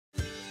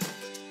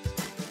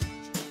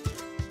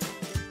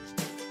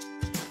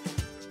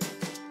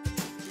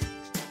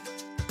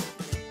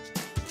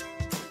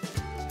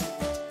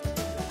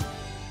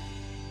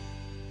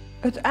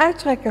Het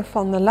uittrekken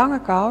van de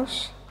lange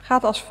kous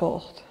gaat als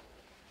volgt.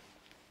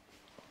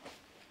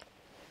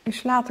 U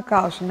slaat de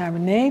kousen naar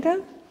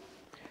beneden.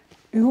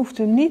 U hoeft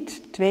hem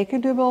niet 2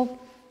 keer dubbel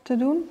te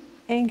doen.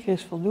 1 keer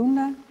is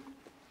voldoende.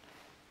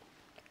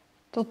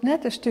 Tot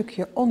net een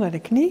stukje onder de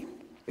knie.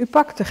 U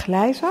pakt de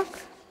glijzak.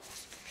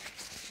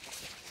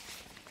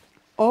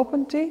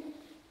 Opent die.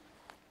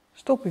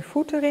 Stop uw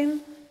voet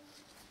erin.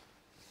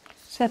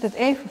 Zet het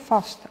even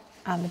vast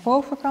aan de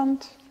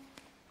bovenkant.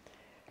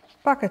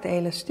 Pak het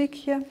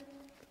elastiekje.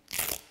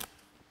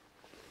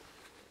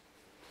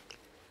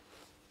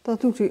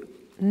 Dat doet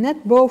u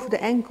net boven de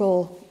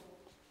enkel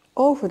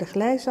over de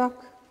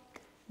glijzak.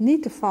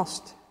 Niet te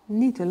vast,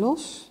 niet te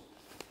los.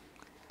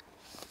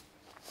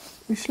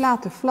 U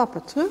slaat de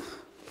flappen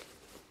terug.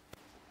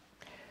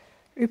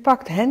 U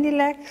pakt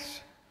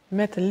HandyLegs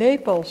met de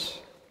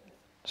lepels,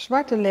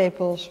 zwarte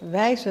lepels,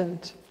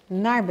 wijzend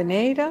naar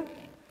beneden.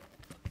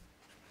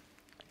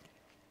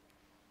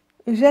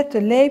 U zet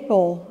de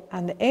lepel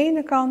aan de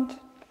ene kant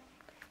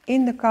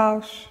in de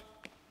kous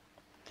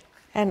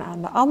en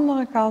aan de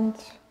andere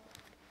kant.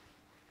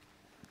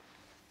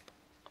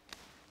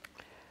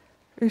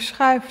 U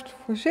schuift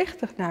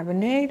voorzichtig naar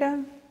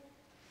beneden.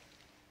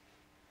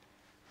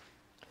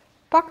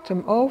 Pakt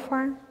hem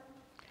over.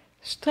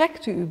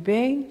 Strekt u uw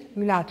been.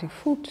 U laat uw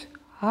voet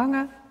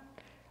hangen.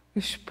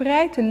 U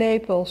spreidt de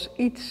lepels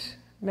iets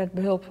met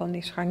behulp van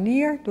die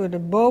scharnier door de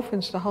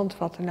bovenste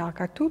handvatten naar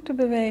elkaar toe te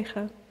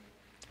bewegen.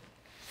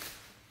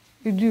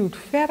 U duwt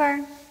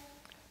verder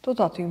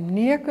totdat u hem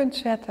neer kunt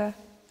zetten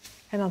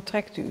en dan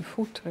trekt u uw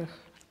voet terug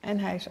en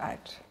hij is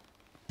uit.